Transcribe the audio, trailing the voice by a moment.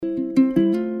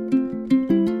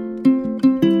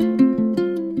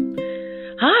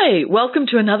Hi, welcome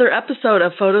to another episode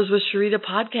of Photos with Sharita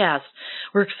podcast.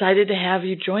 We're excited to have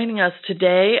you joining us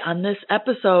today on this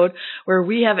episode where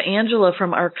we have Angela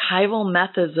from Archival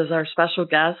Methods as our special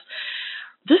guest.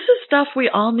 This is stuff we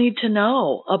all need to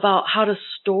know about how to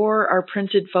store our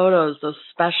printed photos, those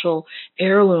special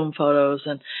heirloom photos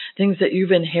and things that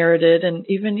you've inherited and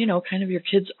even, kind of your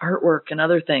kids' artwork and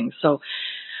other things. So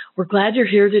we're glad you're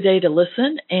here today to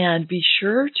listen, and be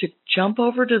sure to jump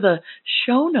over to the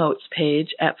show notes page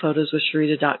at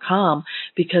photoswithsharita.com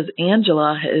because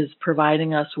Angela is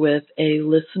providing us with a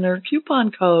listener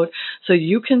coupon code so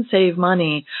you can save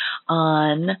money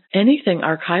on anything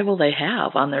archival they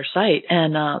have on their site.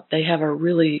 And they have a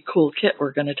really cool kit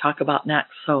we're going to talk about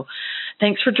next. So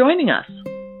thanks for joining us.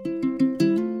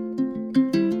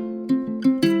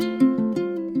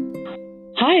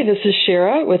 Hi, this is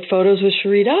Shara with Photos with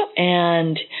Sharita,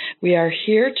 and we are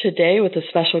here today with a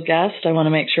special guest. I want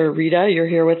to make sure, Rita, you're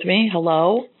here with me.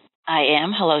 Hello. I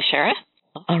am. Hello, Shara.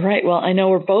 All right. Well, I know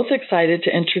we're both excited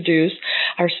to introduce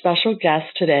our special guest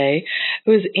today,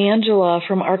 who is Angela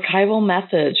from Archival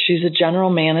Methods. She's a general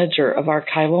manager of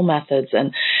Archival Methods,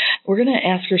 and we're going to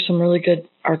ask her some really good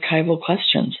archival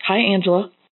questions. Hi, Angela.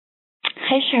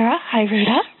 Hi, Shara. Hi,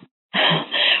 Rita.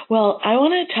 Well, I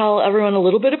want to tell everyone a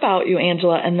little bit about you,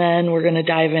 Angela, and then we're going to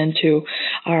dive into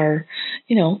our,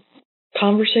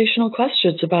 conversational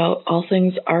questions about all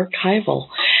things archival.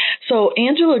 So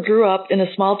Angela grew up in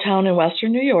a small town in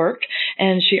Western New York,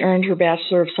 and she earned her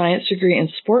Bachelor of Science degree in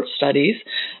Sports Studies.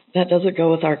 That doesn't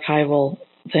go with archival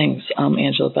things,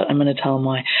 Angela, but I'm going to tell them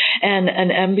why. And an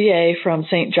MBA from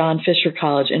St. John Fisher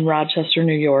College in Rochester,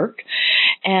 New York.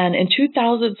 And in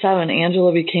 2007,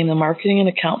 Angela became the marketing and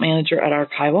account manager at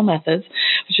Archival Methods,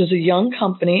 which is a young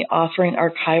company offering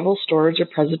archival storage or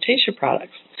presentation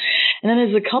products. And then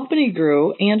as the company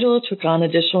grew, Angela took on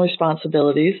additional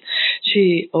responsibilities.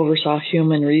 She oversaw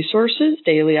human resources,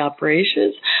 daily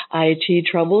operations, IT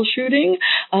troubleshooting,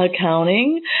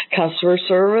 accounting, customer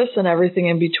service, and everything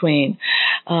in between.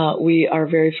 We are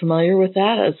very familiar with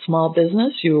that. As a small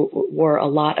business, you wore a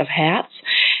lot of hats.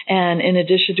 And in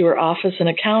addition to her office and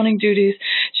accounting duties,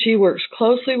 she works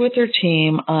closely with her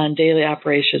team on daily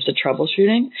operations and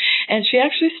troubleshooting. And she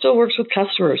actually still works with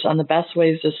customers on the best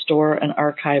ways to store and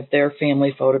archive their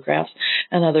family photographs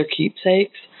and other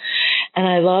keepsakes. And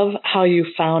I love how you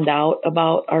found out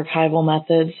about Archival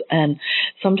Methods. And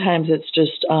sometimes it's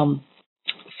just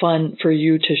fun for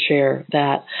you to share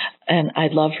that. And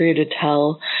I'd love for you to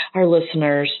tell our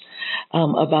listeners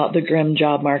about the grim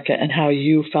job market and how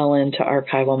you fell into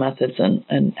Archival Methods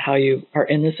and how you are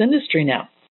in this industry now.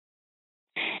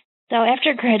 So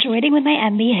after graduating with my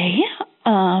MBA,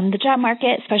 the job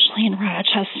market, especially in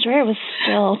Rochester, was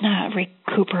still not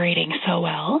recuperating so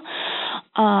well.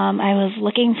 I was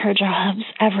looking for jobs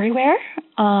everywhere,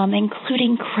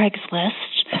 including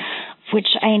Craigslist,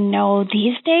 which I know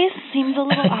these days seems a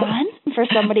little odd for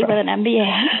somebody with an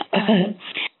MBA.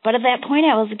 But at that point,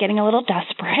 I was getting a little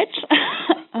desperate.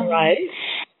 Right.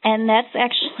 And that's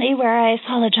actually where I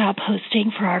saw the job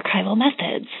posting for Archival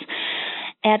Methods.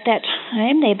 At that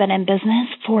time, they'd been in business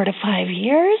 4 to 5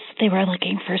 years. They were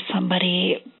looking for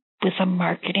somebody with some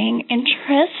marketing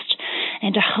interest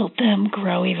and to help them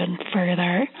grow even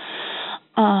further.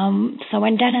 So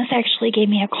when Dennis actually gave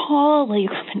me a call, will you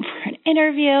come in for an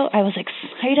interview? I was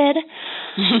excited.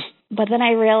 But then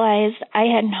I realized I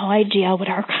had no idea what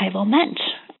archival meant.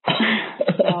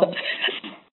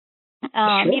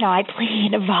 I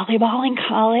played volleyball in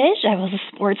college. I was a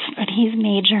sports studies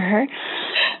major.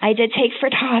 I did take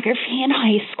photography in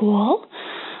high school,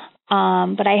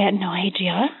 but I had no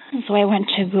idea. So I went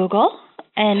to Google,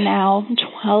 and now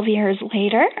 12 years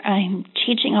later, I'm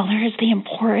teaching others the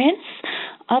importance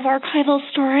of archival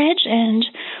storage and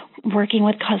working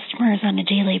with customers on a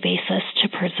daily basis to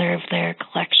preserve their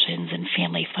collections and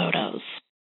family photos.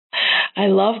 I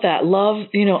love that.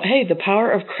 Hey, the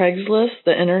power of Craigslist,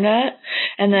 the internet,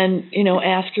 and then,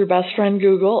 ask your best friend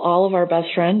Google, all of our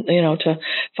best friends, to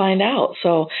find out.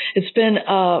 So it's been,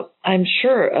 I'm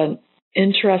sure, an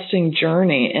interesting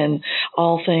journey in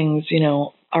all things,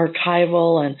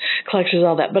 archival and collections,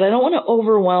 all that. But I don't want to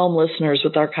overwhelm listeners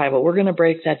with archival. We're going to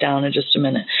break that down in just a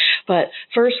minute. But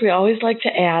first, we always like to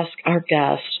ask our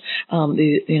guests, a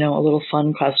little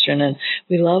fun question. And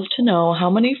we love to know how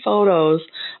many photos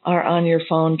are on your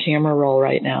phone camera roll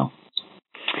right now.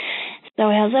 So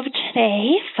as of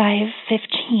today,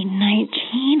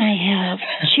 5/15/19, I have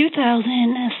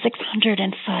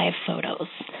 2,605 photos.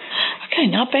 Okay,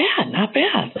 not bad, not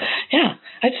bad. Yeah.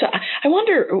 I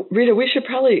wonder, Rita, we should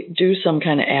probably do some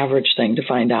kind of average thing to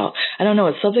find out. I don't know.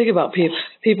 It's something about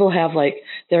people have like,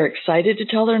 they're excited to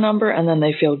tell their number and then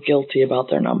they feel guilty about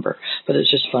their number. But it's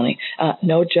just funny.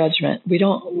 No judgment.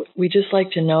 We just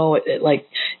like to know, it like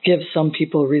gives some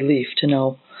people relief to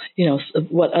know, you know,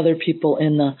 what other people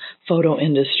in the photo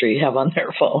industry have on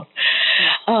their phone.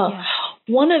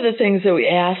 One of the things that we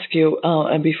ask you,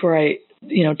 and before I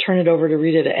turn it over to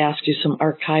Rita to ask you some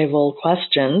archival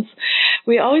questions,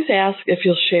 we always ask if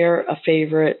you'll share a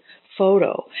favorite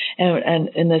photo. And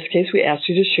in this case, we asked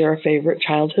you to share a favorite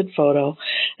childhood photo.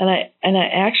 And I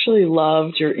actually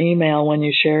loved your email when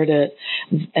you shared it.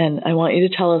 And I want you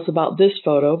to tell us about this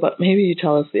photo, but maybe you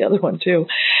tell us the other one too.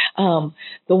 The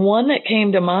one that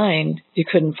came to mind, you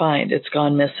couldn't find. It's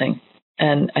gone missing.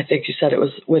 And I think you said it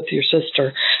was with your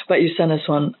sister, but you sent us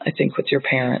one, I think, with your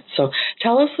parents. So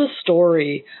tell us the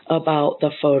story about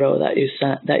the photo that you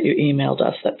sent, that you emailed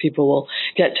us, that people will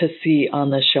get to see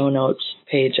on the show notes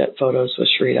page at Photos with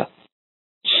Shrita.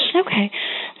 Okay.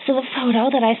 So the photo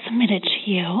that I submitted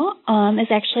to you is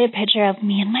actually a picture of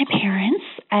me and my parents.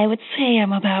 I would say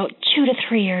I'm about 2 to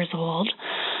 3 years old.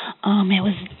 It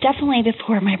was definitely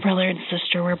before my brother and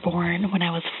sister were born. When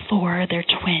I was 4, they're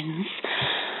twins.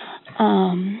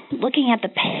 Looking at the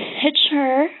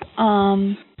picture,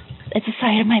 it's the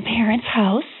side of my parents'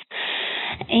 house,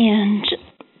 and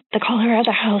the color of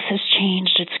the house has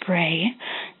changed. It's gray.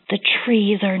 The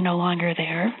trees are no longer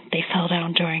there. They fell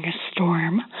down during a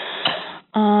storm.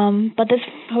 But this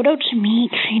photo to me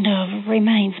kind of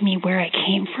reminds me where I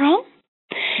came from,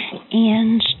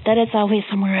 and that it's always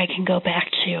somewhere I can go back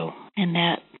to, and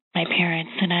that my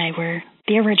parents and I were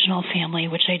the original family,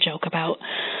 which I joke about.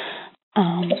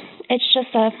 It's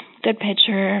just a good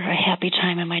picture, a happy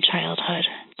time in my childhood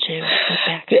to look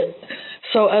back to.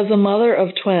 So as a mother of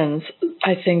twins,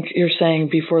 I think you're saying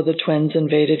before the twins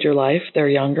invaded your life, they're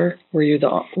younger. Were you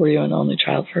an only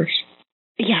child first?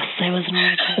 Yes, I was an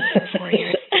only child for 4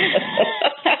 years.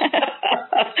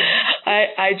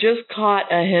 I just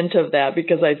caught a hint of that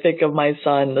because I think of my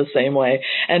son the same way.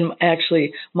 And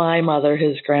actually, my mother,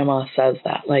 his grandma, says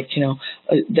that,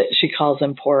 that she calls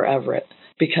him poor Everett,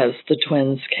 because the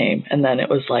twins came, and then it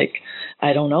was like,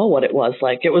 I don't know what it was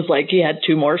like. It was like he had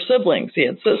 2 more siblings. He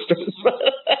had sisters.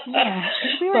 Yeah,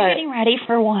 we were getting ready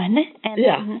for one, and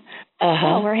then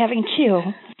we're having 2.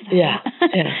 Yeah.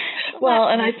 Well,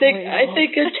 and I think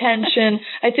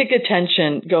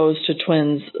attention goes to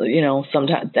twins,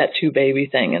 sometimes that 2 baby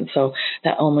thing, and so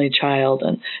that only child,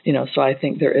 and so I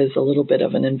think there is a little bit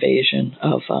of an invasion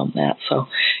of that. So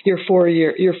you're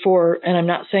 4, and I'm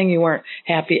not saying you weren't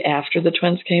happy after the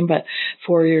twins came, but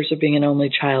 4 years of being an only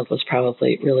child was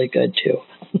probably really good too.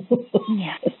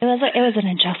 Yeah, it was an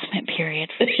adjustment period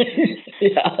for sure.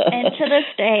 Yeah. And to this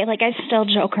day, I still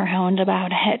joke around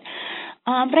about it.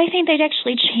 But I think they'd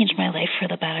actually changed my life for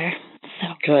the better. So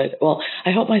good. Well,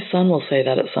 I hope my son will say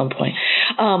that at some point.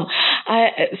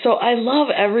 So I love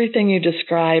everything you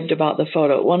described about the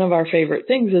photo. One of our favorite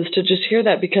things is to just hear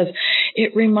that, because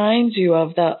it reminds you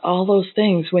of all those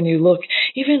things when you look,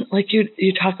 even like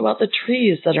you talk about the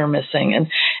trees that are missing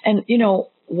and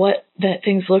what that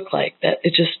things look like, that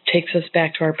it just takes us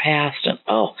back to our past. And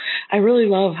I really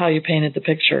love how you painted the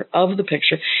picture,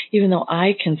 even though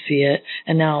I can see it,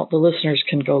 and now the listeners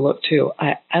can go look too.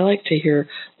 I like to hear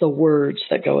the words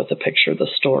that go with the picture, the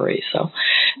story. So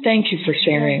thank you for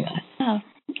sharing that. Oh,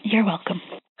 you're welcome.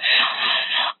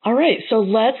 All right, so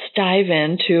let's dive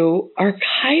into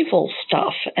archival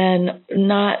stuff, and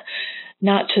not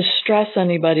to stress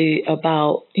anybody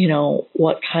about,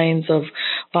 what kinds of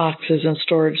boxes and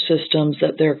storage systems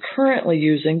that they're currently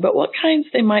using, but what kinds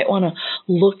they might want to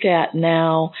look at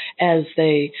now as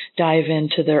they dive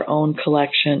into their own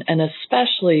collection, and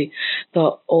especially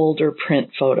the older print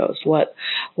photos, what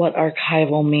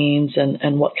archival means,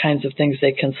 and what kinds of things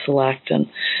they can select and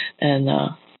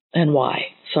why.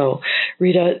 So,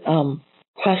 Rita,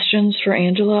 questions for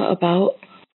Angela about?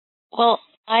 Well,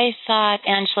 I thought,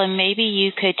 Angela, maybe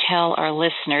you could tell our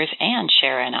listeners and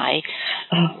Sharon and I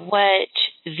what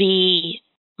the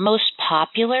most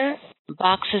popular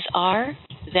boxes are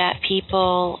that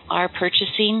people are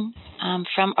purchasing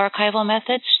from Archival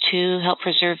Methods to help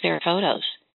preserve their photos.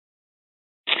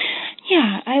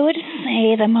 Yeah, I would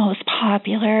say the most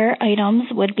popular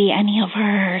items would be any of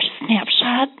our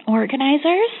snapshot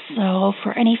organizers. So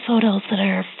for any photos that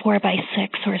are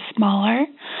 4x6 or smaller,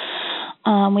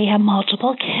 we have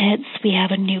multiple kits. We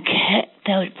have a new kit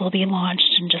that will be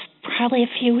launched in just probably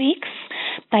a few weeks,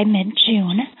 by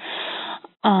mid-June.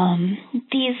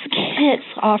 These kits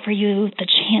offer you the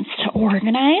chance to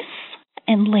organize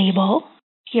and label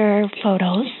your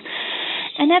photos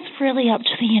And that's really up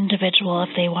to the individual if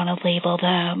they want to label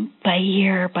them by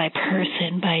year, by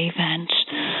person, by event.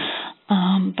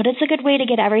 But it's a good way to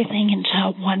get everything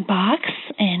into one box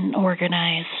and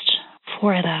organized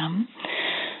for them.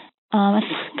 A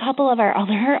couple of our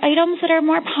other items that are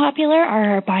more popular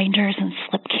are our binders and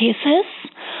slipcases.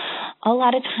 A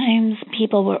lot of times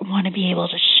people want to be able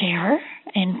to share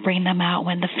and bring them out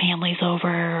when the family's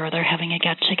over or they're having a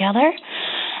get-together.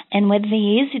 And with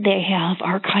these, they have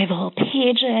archival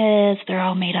pages. They're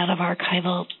all made out of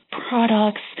archival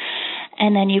products.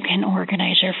 And then you can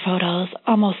organize your photos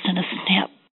almost in a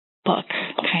snapbook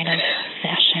kind of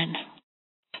fashion.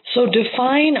 So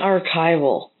define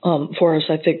archival for us.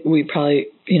 I think we probably,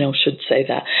 should say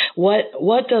that.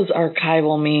 What does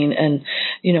archival mean? And,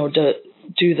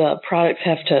 do the products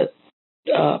have to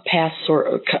pass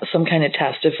some kind of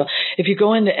test? If you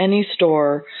go into any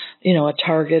store, a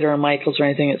Target or a Michael's or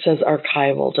anything, it says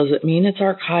archival. Does it mean it's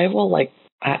archival? Like,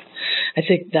 I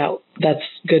think that's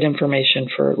good information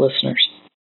for listeners.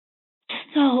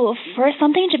 So for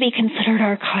something to be considered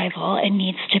archival, it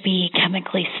needs to be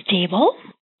chemically stable.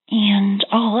 And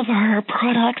all of our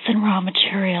products and raw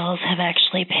materials have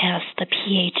actually passed the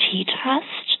PAT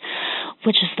test,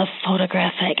 which is the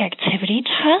photographic activity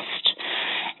test.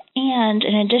 And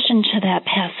in addition to that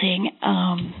passing,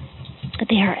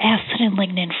 they are acid and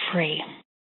lignin free.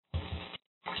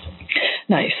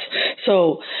 Nice.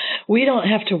 So we don't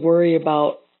have to worry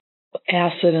about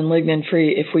acid and lignin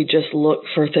free if we just look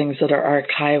for things that are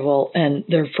archival and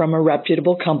they're from a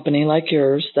reputable company like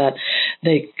yours that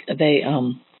they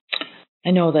I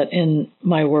know that in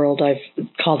my world I've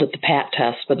called it the PAT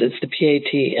test, but it's the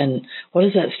PAT. And what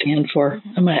does that stand for?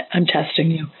 I'm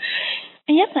testing you.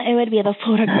 Yep, it would be the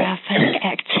photographic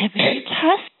activity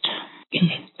test.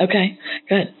 Okay,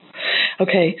 good.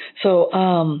 Okay, so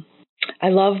I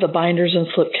love the binders and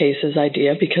slipcases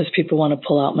idea because people want to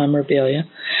pull out memorabilia.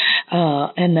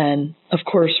 And then, of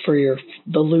course, for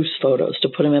the loose photos, to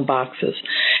put them in boxes.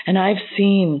 And I've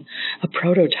seen a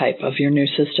prototype of your new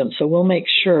system, so we'll make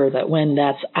sure that when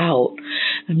that's out,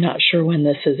 I'm not sure when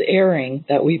this is airing,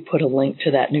 that we put a link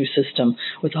to that new system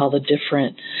with all the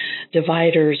different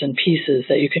dividers and pieces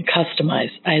that you can customize.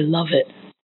 I love it.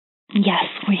 Yes,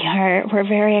 we are. We're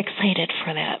very excited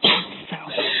for that. So.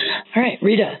 All right,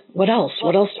 Rita, what else?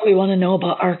 What else do we want to know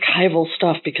about archival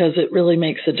stuff? Because it really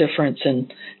makes a difference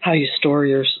in how you store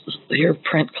your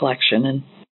print collection. And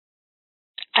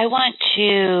I want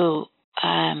to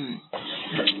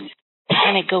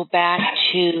kind of go back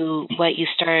to what you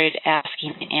started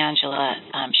asking Angela,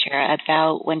 Shara,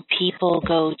 about when people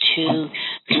go to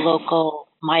local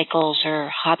Michael's or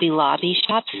Hobby Lobby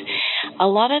shops. A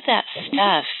lot of that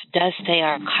stuff does say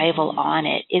archival on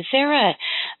it. Is there a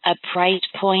price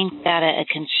point that a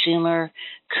consumer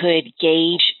could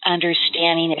gauge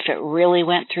understanding if it really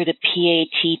went through the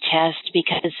PAT test?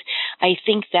 Because I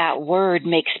think that word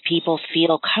makes people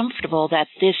feel comfortable that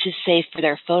this is safe for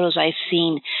their photos. I've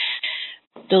seen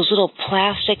those little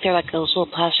plastic, they're like those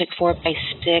little plastic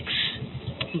 4x6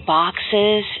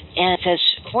 boxes, and it says,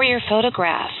 for your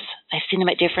photographs. I've seen them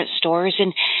at different stores,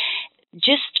 and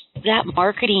just that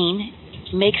marketing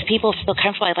makes people feel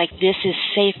comfortable. Like, this is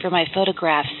safe for my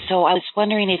photographs. So I was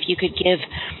wondering if you could give,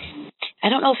 I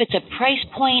don't know if it's a price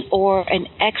point or an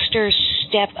extra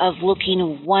step of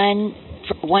looking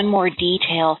for one more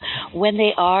detail when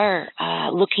they are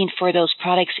looking for those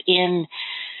products in,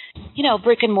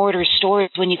 brick and mortar stores.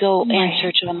 When you go and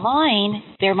search online,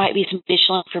 there might be some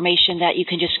additional information that you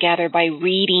can just gather by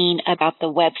reading about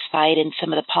the website and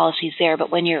some of the policies there.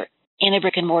 But when you're in a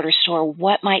brick and mortar store,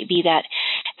 what might be that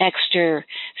extra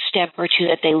step or two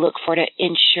that they look for to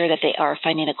ensure that they are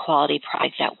finding a quality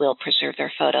product that will preserve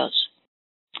their photos?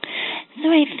 So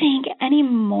I think any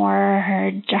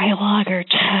more dialogue or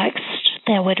text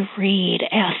that would read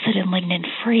acid and lignin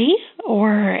free,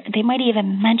 or they might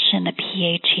even mention the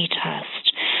PAT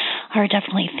test, are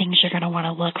definitely things you're going to want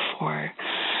to look for.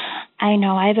 I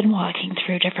know I've been walking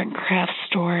through different craft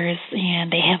stores,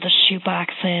 and they have the shoe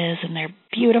boxes, and they're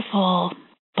beautiful,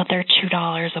 but they're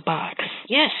 $2 a box.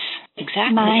 Yes,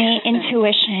 exactly. My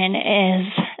intuition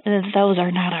is those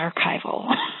are not archival.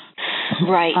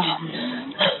 Right.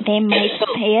 They might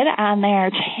say it on their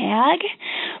tag,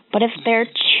 but if they're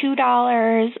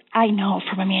 $2, I know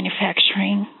from a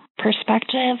manufacturing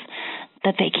perspective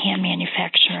that they can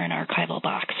manufacture an archival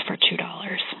box for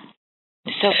 $2.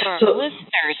 So for our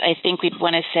listeners, I think we'd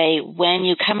want to say when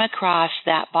you come across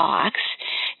that box,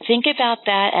 think about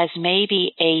that as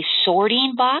maybe a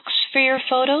sorting box for your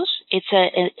photos. It's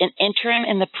an interim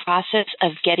in the process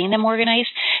of getting them organized,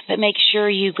 but make sure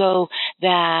you go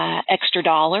the extra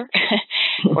dollar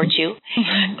or two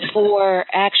for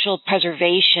actual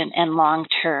preservation and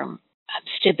long-term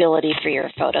stability for your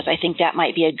photos. I think that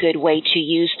might be a good way to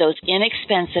use those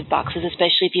inexpensive boxes,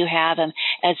 especially if you have them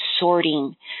as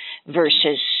sorting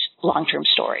versus long-term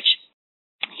storage.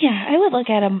 Yeah, I would look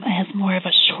at them as more of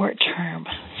a short-term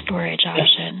storage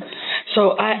option.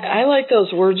 So I like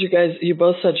those words you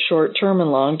both said, short-term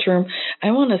and long-term.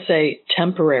 I want to say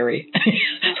temporary.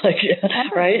 Temporary,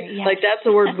 right? Yeah. Like that's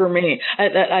the word for me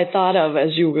that I thought of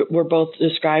as you were both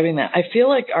describing that. I feel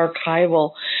like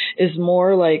archival is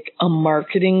more like a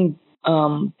marketing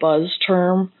buzz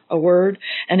term, a word,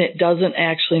 and it doesn't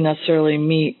actually necessarily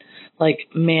meet like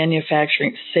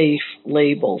manufacturing safe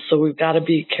labels. So we've got to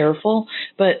be careful,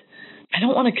 but I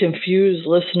don't want to confuse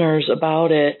listeners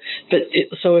about it.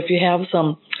 So if you have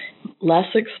some less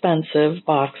expensive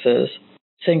boxes,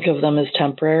 think of them as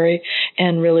temporary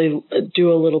and really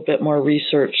do a little bit more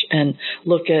research and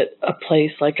look at a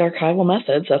place like Archival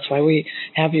Methods. That's why we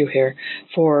have you here,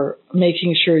 for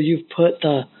making sure you've put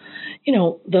the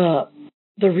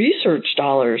research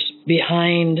dollars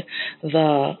behind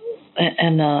the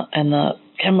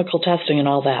chemical testing and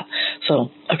all that.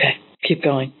 So, okay, keep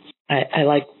going. I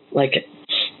like it.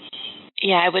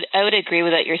 Yeah, I would agree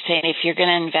with what you're saying. If you're going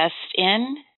to invest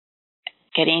in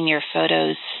getting your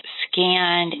photos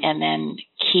scanned and then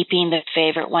keeping the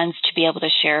favorite ones to be able to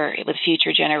share with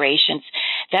future generations,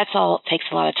 that's all takes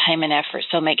a lot of time and effort.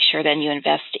 So make sure then you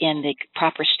invest in the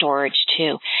proper storage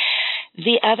too.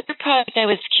 The other product I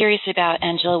was curious about,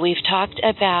 Angela, we've talked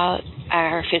about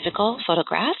our physical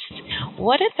photographs.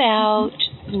 What about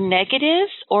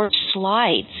negatives or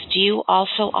slides? Do you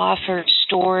also offer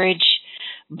storage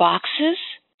boxes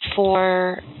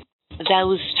for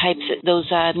those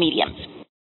mediums?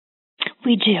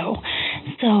 We do.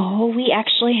 So we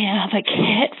actually have a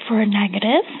kit for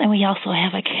negatives, and we also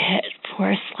have a kit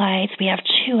for slides. We have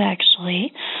two,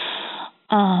 actually.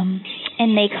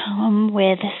 And they come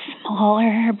with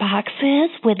smaller boxes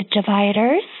with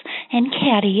dividers and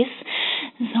caddies.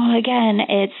 So again,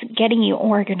 it's getting you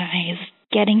organized,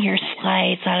 getting your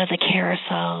slides out of the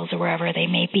carousels or wherever they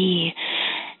may be,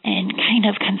 and kind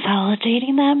of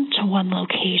consolidating them to one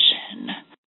location.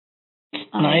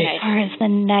 Nice. As far as the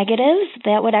negatives,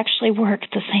 that would actually work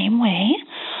the same way.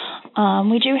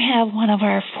 We do have one of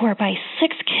our 4x6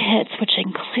 kits, which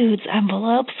includes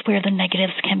envelopes where the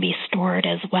negatives can be stored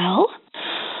as well.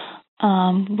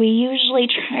 We usually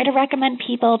try to recommend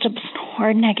people to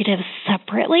store negatives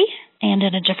separately and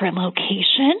in a different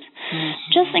location,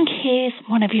 just in case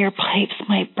one of your pipes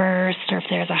might burst or if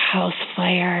there's a house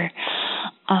fire.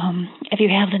 If you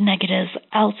have the negatives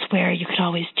elsewhere, you could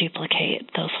always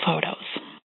duplicate those photos.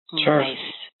 Sure. Nice.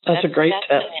 That's a great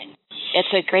tip.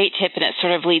 It's a great tip, and it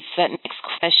sort of leads to that next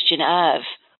question of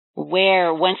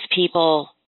where, once people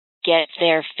get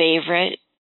their favorite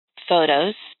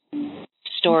photos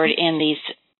stored in these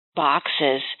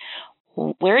boxes,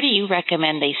 where do you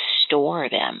recommend they store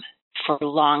them for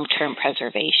long-term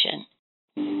preservation?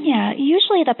 Yeah,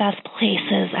 usually the best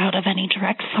place is out of any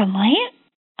direct sunlight.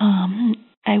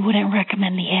 I wouldn't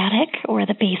recommend the attic or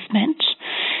the basement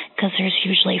because there's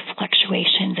usually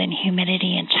fluctuations in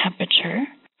humidity and temperature.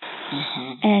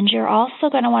 And you're also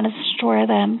going to want to store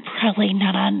them probably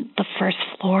not on the first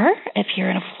floor if you're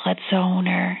in a flood zone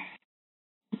or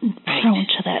prone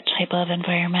to that type of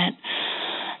environment.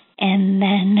 And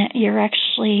then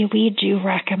we do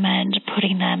recommend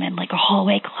putting them in like a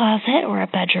hallway closet or a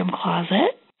bedroom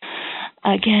closet.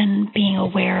 Again, being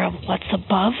aware of what's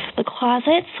above the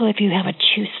closet. So if you have a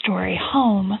 2-story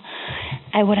home,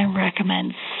 I wouldn't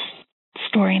recommend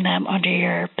storing them under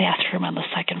your bathroom on the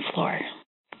second floor.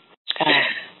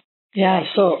 Yeah,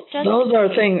 so those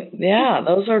are things. Yeah,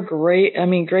 those are great. I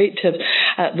mean, great tips.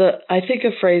 I think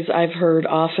a phrase I've heard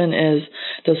often is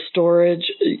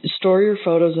store your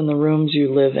photos in the rooms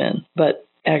you live in, but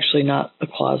actually not the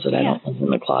closet. I don't live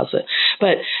in the closet,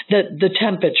 but the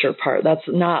temperature part. That's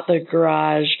not the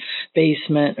garage,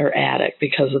 basement, or attic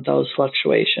because of those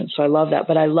fluctuations. So I love that.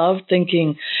 But I love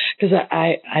thinking because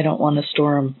I don't want to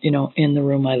store them, in the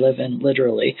room I live in.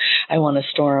 Literally, I want to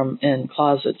store them in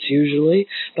closets usually.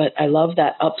 But I love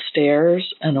that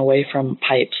upstairs and away from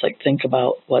pipes. Like think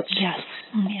about what's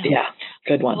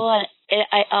good one. Well,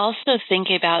 I also think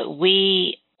about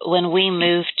when we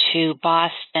moved to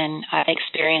Boston, I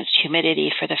experienced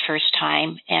humidity for the first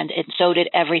time, and so did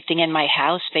everything in my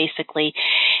house, basically.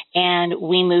 And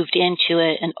we moved into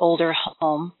an older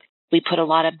home. We put a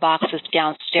lot of boxes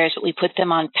downstairs, but we put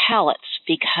them on pallets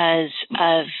because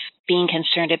of being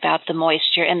concerned about the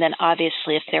moisture, and then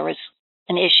obviously if there was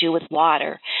an issue with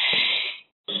water.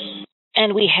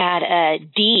 And we had a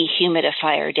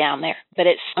dehumidifier down there, but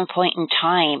at some point in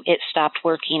time, it stopped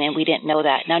working, and we didn't know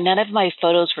that. Now, none of my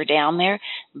photos were down there,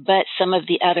 but some of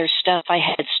the other stuff I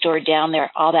had stored down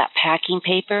there, all that packing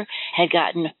paper had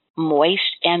gotten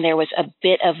moist, and there was a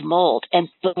bit of mold. And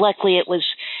luckily, it was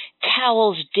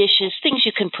towels, dishes, things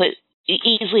you can put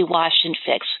easily wash and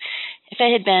fix. If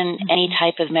it had been any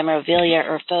type of memorabilia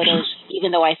or photos,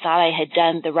 even though I thought I had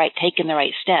taken the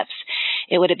right steps,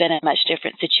 it would have been a much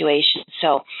different situation.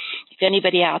 So if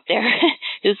anybody out there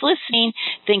who's listening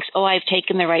thinks, oh, I've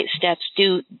taken the right steps,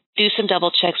 do some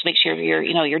double checks, make sure your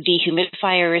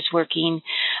dehumidifier is working.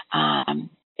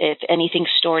 If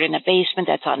anything's stored in a basement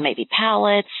that's on maybe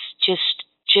pallets,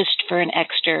 just for an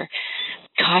extra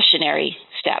cautionary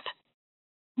step.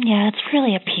 Yeah, it's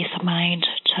really a peace of mind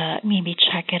to maybe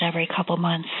check it every couple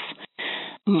months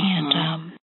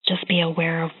and just be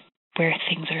aware of where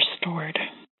things are stored.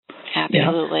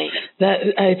 Absolutely. Yeah.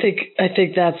 I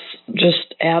think that's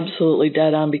just absolutely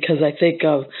dead on, because I think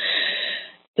of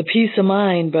the peace of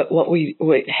mind, but what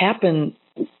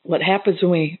happens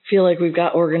when we feel like we've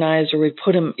got organized, or we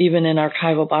put them even in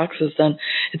archival boxes, then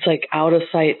it's like out of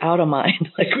sight, out of mind.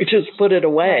 Like we just put it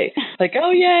away. Like,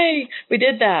 oh, yay, we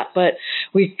did that. But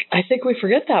I think we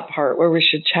forget that part where we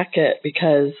should check it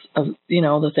because of,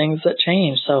 the things that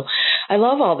change. So I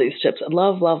love all these tips. I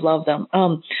love them.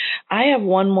 I have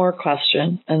one more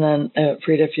question, and then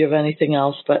Frida, if you have anything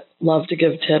else, but love to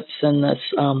give tips in this.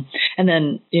 And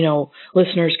then,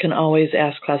 listeners can always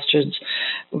ask questions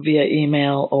via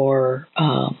email or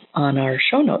on our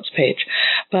show notes page.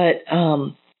 But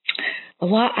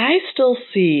I still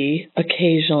see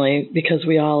occasionally, because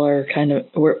we all are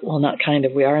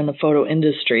we are in the photo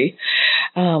industry,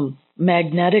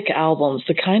 magnetic albums,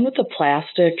 the kind with the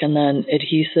plastic and then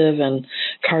adhesive and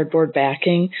cardboard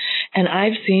backing. And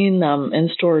I've seen them in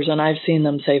stores, and I've seen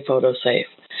them say photo safe.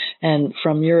 And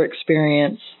from your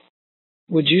experience,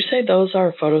 would you say those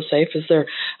are photo safe? Is there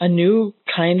a new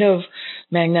kind of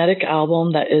magnetic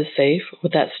album that is safe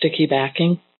with that sticky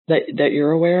backing that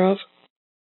you're aware of?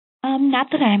 Not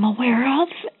that I'm aware of.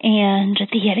 And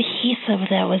the adhesive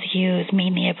that was used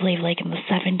mainly, I believe, like in the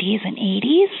 70s and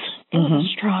 80s, it was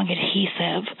a strong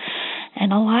adhesive.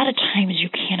 And a lot of times you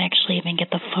can't actually even get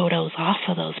the photos off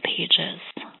of those pages.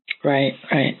 Right.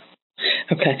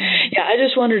 Okay. Yeah, I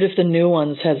just wondered if the new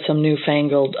ones had some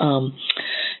newfangled,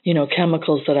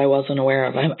 chemicals that I wasn't aware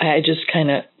of. I just kind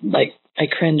of I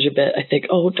cringe a bit. I think,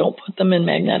 oh, don't put them in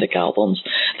magnetic albums.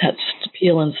 That's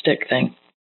peel and stick thing.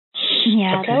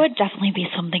 Yeah, okay. That would definitely be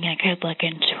something I could look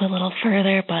into a little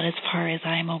further. But as far as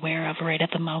I'm aware of right at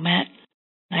the moment,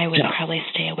 I would probably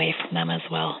stay away from them as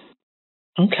well.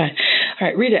 Okay. All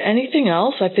right, Rita, anything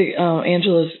else? I think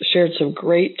Angela's shared some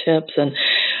great tips, and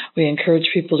we encourage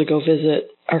people to go visit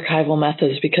Archival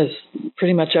Methods because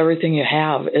pretty much everything you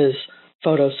have is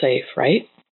photo safe, right?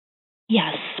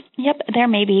 Yes. Yep. There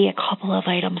may be a couple of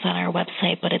items on our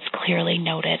website, but it's clearly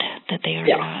noted that they are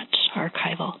not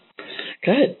archival.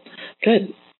 Good.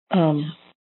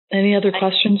 Any other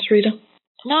questions, Rita?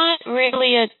 Not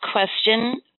really a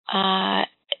question.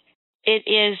 It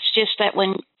is just that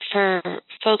for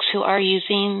folks who are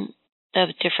using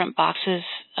the different boxes,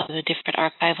 the different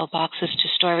archival boxes to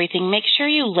store everything, make sure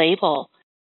you label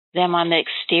them on the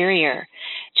exterior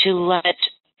to let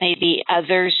maybe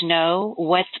others know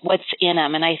what's in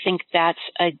them. And I think that's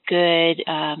a good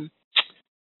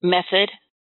method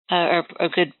or a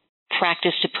good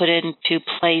practice to put into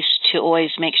place to always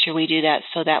make sure we do that,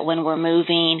 so that when we're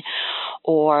moving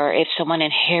or if someone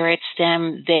inherits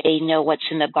them, they know what's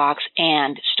in the box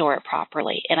and store it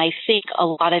properly. And I think a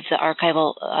lot of the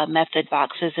archival method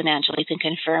boxes, and Angela, you can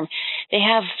confirm, they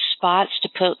have spots to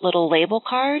put little label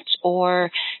cards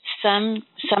or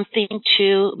something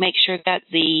to make sure that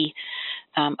the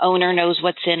owner knows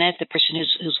what's in it, the person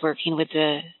who's working with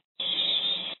the,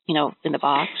 in the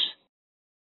box.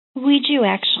 We do,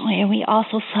 actually. And we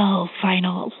also sell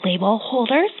vinyl label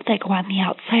holders that go on the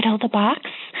outside of the box.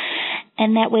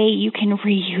 And that way you can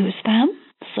reuse them.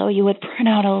 So you would print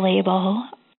out a label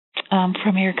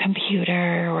from your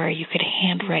computer, or you could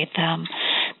handwrite them.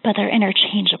 But they're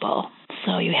interchangeable.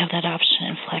 So you have that option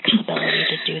and flexibility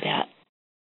to do that.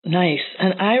 Nice.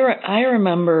 And I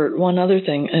remember one other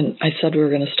thing, and I said we were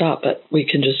going to stop, but we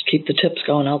can just keep the tips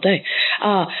going all day.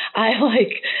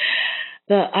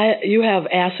 You have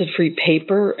acid-free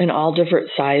paper in all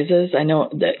different sizes. I know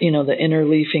that, the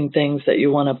interleafing things that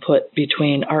you want to put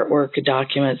between artwork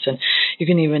documents, and you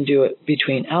can even do it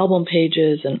between album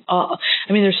pages. And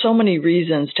there's so many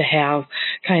reasons to have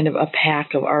kind of a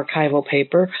pack of archival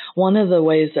paper. One of the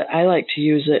ways that I like to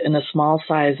use it in a small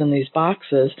size in these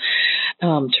boxes,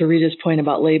 to Rita's point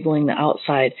about labeling the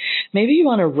outside, maybe you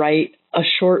want to write a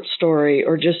short story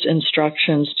or just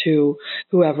instructions to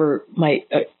whoever might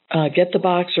get the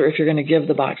box, or if you're going to give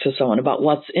the box to someone, about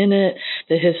what's in it,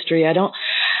 the history.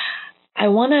 I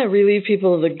want to relieve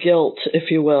people of the guilt, if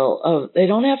you will, of they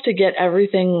don't have to get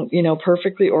everything,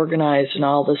 perfectly organized and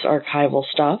all this archival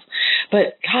stuff.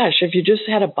 But gosh, if you just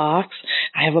had a box,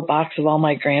 I have a box of all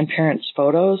my grandparents'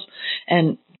 photos,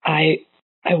 and I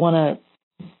want to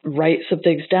write some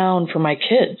things down for my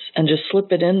kids and just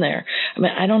slip it in there. I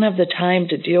mean, I don't have the time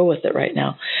to deal with it right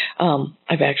now.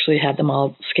 I've actually had them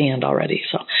all scanned already.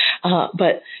 So,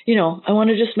 but I want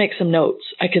to just make some notes.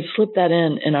 I could slip that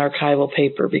in archival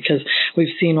paper, because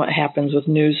we've seen what happens with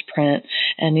newsprint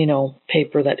and,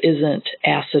 paper that isn't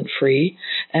acid free,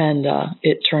 and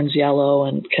it turns yellow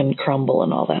and can crumble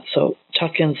and all that. So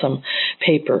tuck in some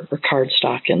paper or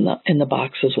cardstock in the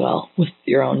box as well with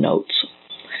your own notes.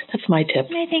 That's my tip.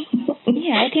 I think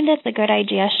that's a good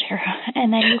idea, Shara.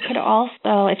 And then you could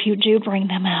also, if you do bring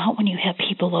them out when you have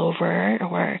people over,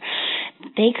 or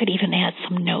they could even add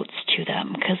some notes to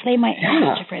them, because they might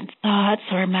have different thoughts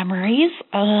or memories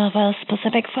of a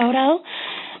specific photo,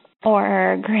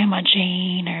 or Grandma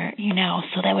Jane, or,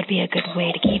 so that would be a good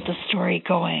way to keep the story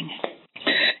going.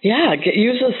 Yeah,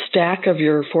 use a stack of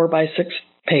your 4x6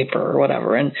 paper or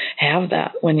whatever, and have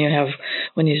that when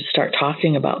you start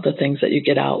talking about the things that you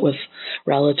get out with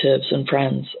relatives and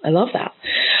friends. I love that.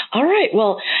 All right.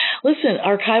 Well, listen,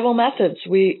 Archival Methods,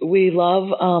 we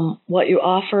love what you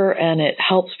offer, and it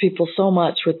helps people so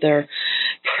much with their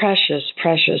precious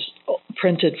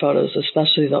printed photos,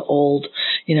 especially the old,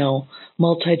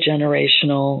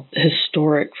 multi-generational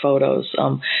historic photos.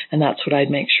 And that's what I'd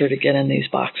make sure to get in these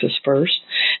boxes first.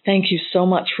 Thank you so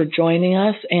much for joining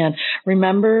us. And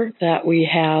remember that we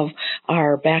have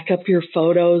our Backup Your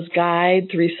Photos guide,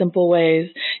 3 simple ways.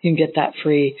 You can get that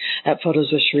free at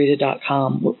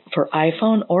photoswithsharita.com for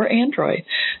iPhone or Android.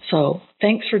 So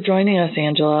thanks for joining us,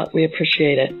 Angela. We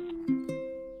appreciate it.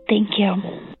 Thank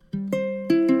you.